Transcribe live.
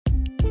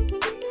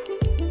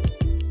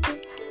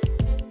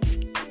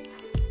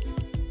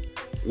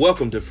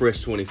Welcome to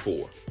Fresh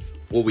 24,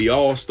 where we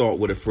all start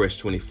with a fresh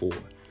 24.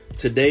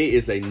 Today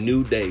is a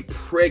new day,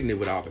 pregnant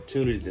with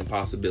opportunities and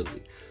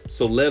possibility.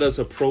 So let us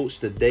approach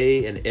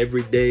today and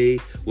every day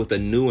with a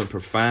new and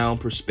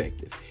profound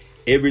perspective.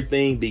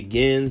 Everything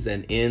begins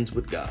and ends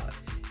with God.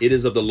 It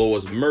is of the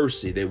Lord's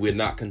mercy that we're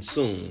not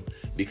consumed,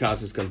 because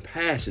his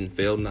compassion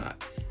fail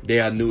not. They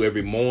are new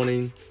every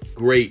morning.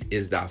 Great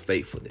is thy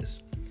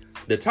faithfulness.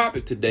 The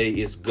topic today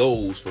is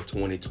goals for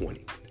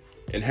 2020.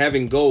 And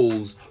having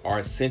goals are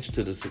essential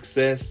to the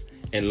success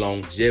and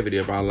longevity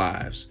of our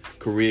lives,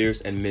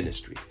 careers, and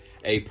ministry.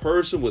 A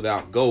person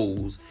without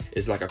goals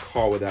is like a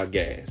car without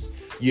gas.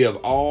 You have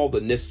all the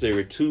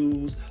necessary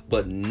tools,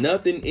 but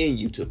nothing in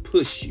you to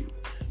push you.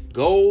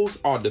 Goals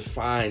are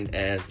defined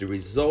as the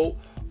result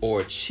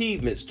or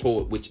achievements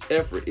toward which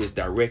effort is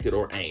directed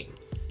or aimed.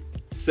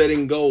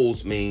 Setting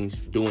goals means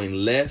doing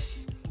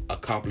less,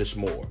 accomplish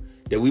more.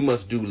 That we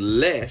must do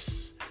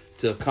less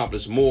to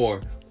accomplish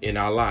more in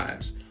our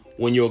lives.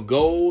 When your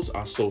goals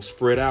are so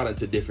spread out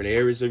into different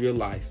areas of your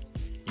life,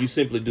 you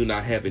simply do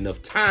not have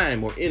enough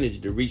time or energy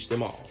to reach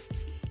them all.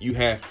 You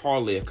have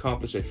hardly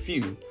accomplished a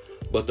few,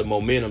 but the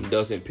momentum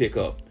doesn't pick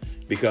up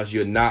because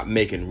you're not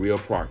making real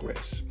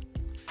progress.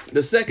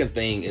 The second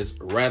thing is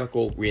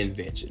radical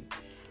reinvention,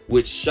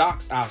 which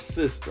shocks our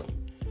system.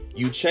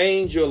 You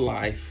change your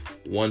life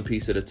one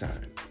piece at a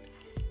time.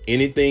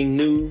 Anything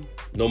new,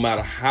 no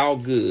matter how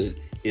good,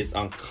 is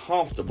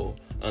uncomfortable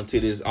until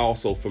it is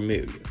also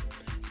familiar.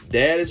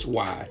 That is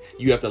why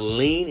you have to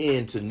lean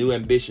into new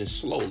ambitions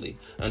slowly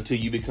until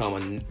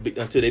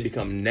they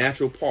become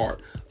natural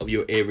part of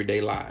your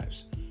everyday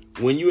lives.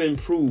 When you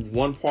improve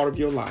one part of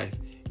your life,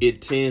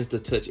 it tends to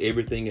touch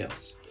everything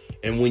else.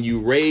 And when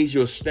you raise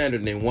your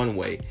standard in one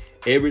way,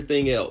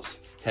 everything else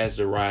has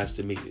to rise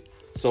to meet it.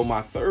 So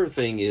my third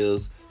thing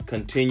is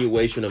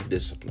continuation of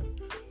discipline.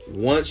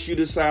 Once you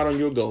decide on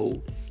your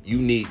goal, you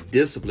need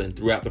discipline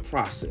throughout the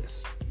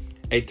process.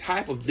 A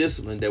type of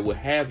discipline that will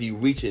have you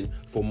reaching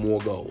for more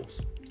goals.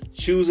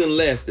 Choosing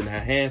less than a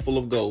handful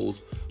of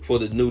goals for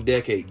the new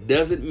decade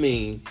doesn't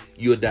mean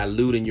you're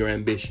diluting your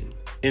ambition.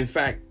 In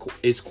fact,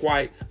 it's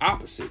quite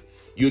opposite.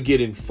 You're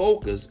getting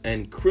focused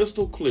and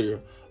crystal clear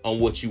on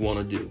what you want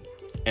to do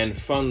and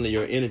funneling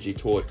your energy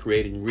toward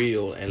creating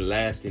real and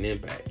lasting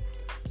impact.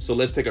 So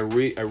let's take a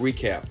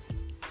recap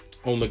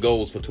on the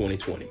goals for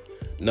 2020.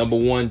 Number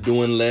 1,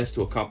 doing less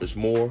to accomplish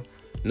more.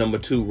 Number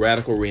 2,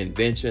 radical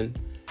reinvention.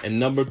 And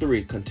number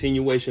 3,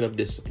 continuation of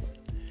discipline.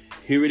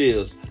 Here it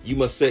is. You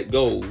must set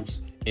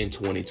goals in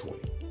 2020.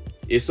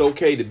 It's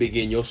okay to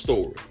begin your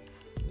story.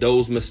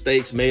 Those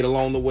mistakes made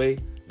along the way,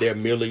 they're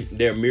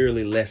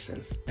merely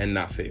lessons and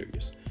not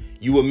failures.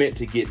 You were meant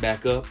to get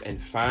back up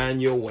and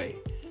find your way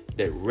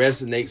that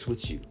resonates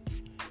with you.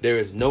 There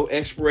is no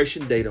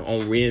expiration date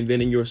on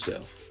reinventing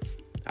yourself.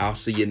 I'll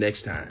see you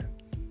next time.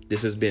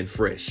 This has been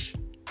Fresh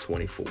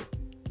 24.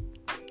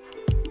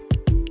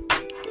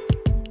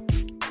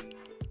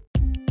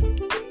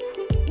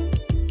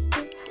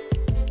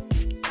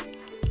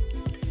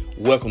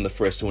 Welcome to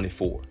Fresh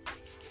 24,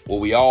 where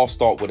we all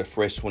start with a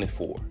Fresh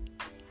 24.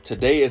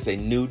 Today is a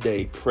new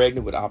day,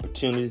 pregnant with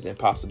opportunities and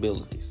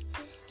possibilities.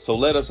 So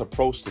let us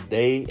approach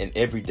today and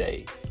every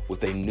day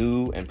with a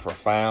new and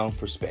profound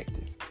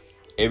perspective.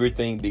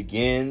 Everything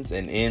begins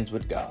and ends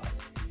with God.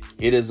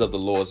 It is of the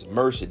Lord's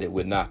mercy that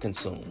we're not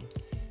consumed,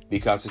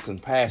 because his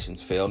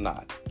compassions fail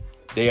not.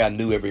 They are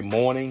new every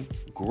morning.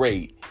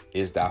 Great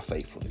is thy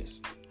faithfulness.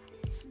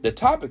 The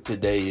topic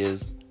today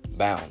is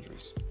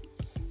boundaries.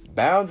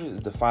 Boundaries is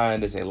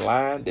defined as a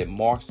line that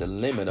marks the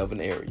limit of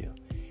an area,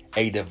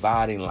 a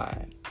dividing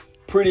line,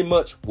 pretty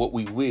much what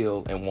we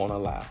will and won't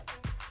allow.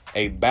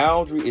 A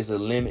boundary is a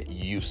limit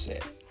you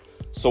set.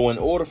 So in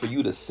order for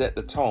you to set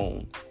the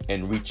tone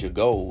and reach your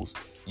goals,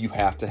 you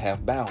have to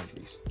have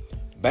boundaries.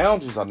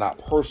 Boundaries are not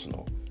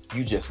personal.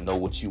 You just know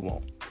what you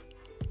want.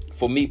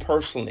 For me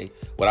personally,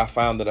 what I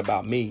found out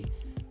about me,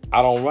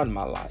 I don't run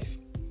my life.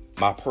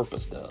 My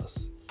purpose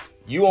does.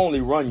 You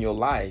only run your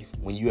life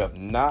when you have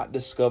not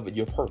discovered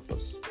your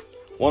purpose.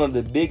 One of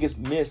the biggest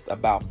myths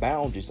about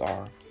boundaries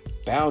are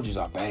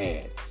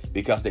bad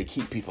because they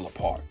keep people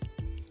apart.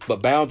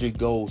 But boundary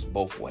goes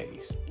both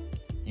ways.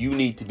 You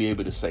need to be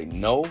able to say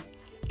no,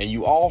 and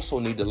you also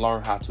need to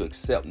learn how to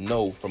accept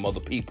no from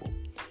other people.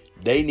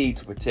 They need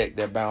to protect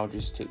their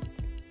boundaries too.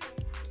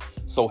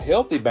 So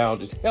healthy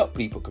boundaries help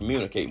people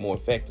communicate more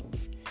effectively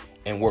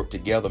and work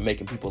together,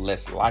 making people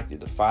less likely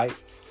to fight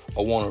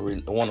or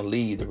want to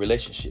leave the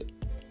relationship.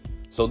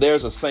 So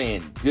there's a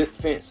saying, good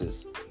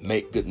fences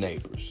make good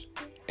neighbors.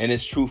 And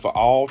it's true for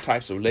all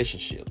types of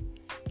relationships.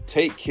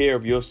 Take care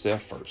of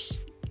yourself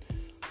first.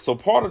 So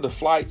part of the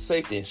flight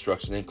safety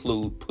instruction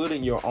include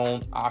putting your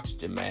own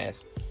oxygen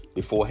mask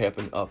before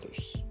helping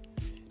others.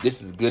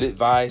 This is good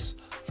advice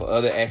for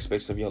other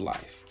aspects of your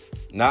life.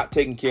 Not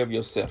taking care of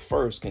yourself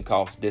first can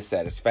cause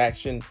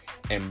dissatisfaction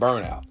and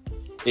burnout.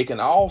 It can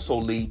also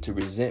lead to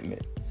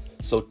resentment.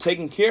 So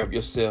taking care of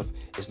yourself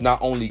is not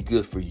only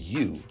good for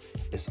you,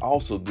 it's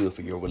also good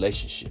for your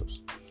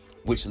relationships.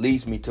 Which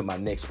leads me to my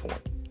next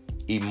point,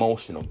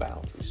 emotional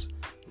boundaries.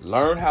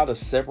 Learn how to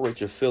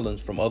separate your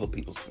feelings from other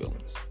people's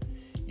feelings.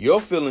 Your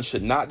feelings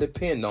should not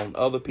depend on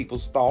other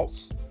people's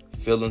thoughts,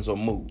 feelings, or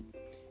mood.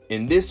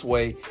 In this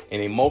way,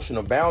 an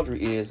emotional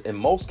boundary is, in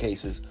most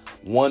cases,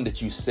 one that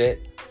you set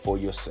for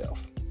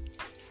yourself.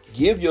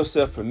 Give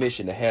yourself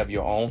permission to have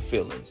your own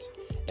feelings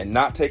and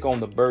not take on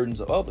the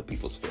burdens of other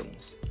people's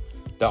feelings.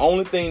 The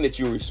only thing that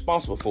you're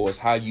responsible for is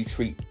how you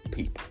treat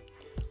people,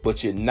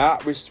 but you're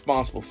not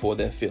responsible for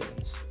their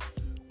feelings.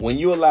 When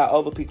you allow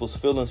other people's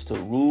feelings to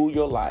rule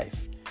your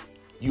life,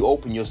 you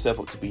open yourself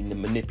up to be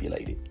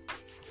manipulated.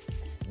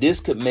 This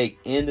could make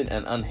ending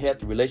an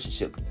unhealthy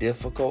relationship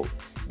difficult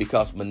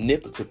because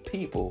manipulative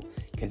people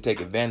can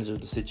take advantage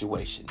of the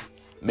situation,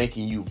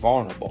 making you a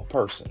vulnerable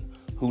person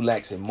who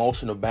lacks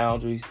emotional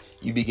boundaries.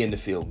 You begin to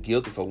feel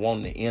guilty for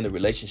wanting to end a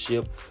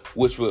relationship,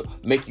 which will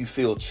make you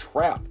feel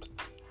trapped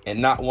and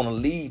not want to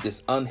leave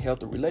this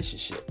unhealthy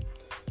relationship.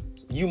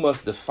 You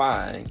must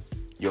define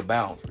your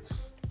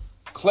boundaries.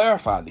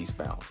 Clarify these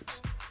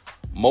boundaries.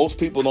 Most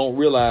people don't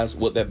realize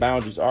what their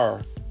boundaries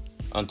are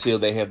until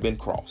they have been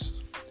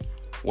crossed.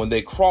 When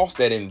they cross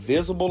that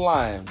invisible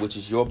line, which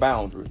is your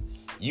boundary,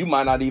 you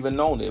might not even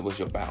know that it was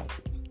your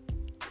boundary.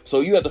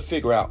 So you have to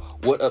figure out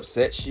what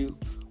upsets you,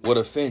 what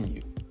offends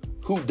you.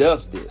 Who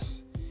does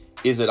this?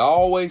 Is it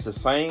always the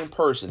same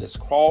person that's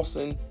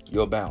crossing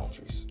your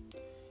boundaries?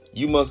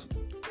 You must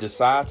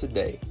decide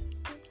today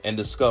and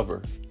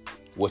discover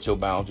what your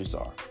boundaries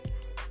are.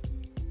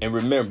 And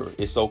remember,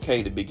 it's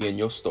okay to begin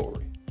your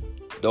story.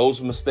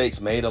 Those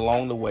mistakes made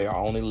along the way are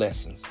only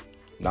lessons,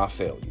 not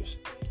failures.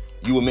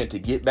 You were meant to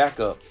get back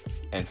up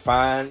and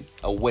find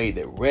a way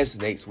that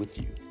resonates with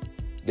you.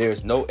 There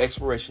is no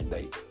expiration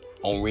date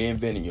on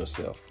reinventing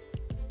yourself.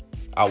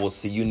 I will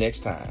see you next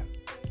time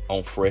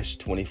on Fresh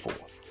 24.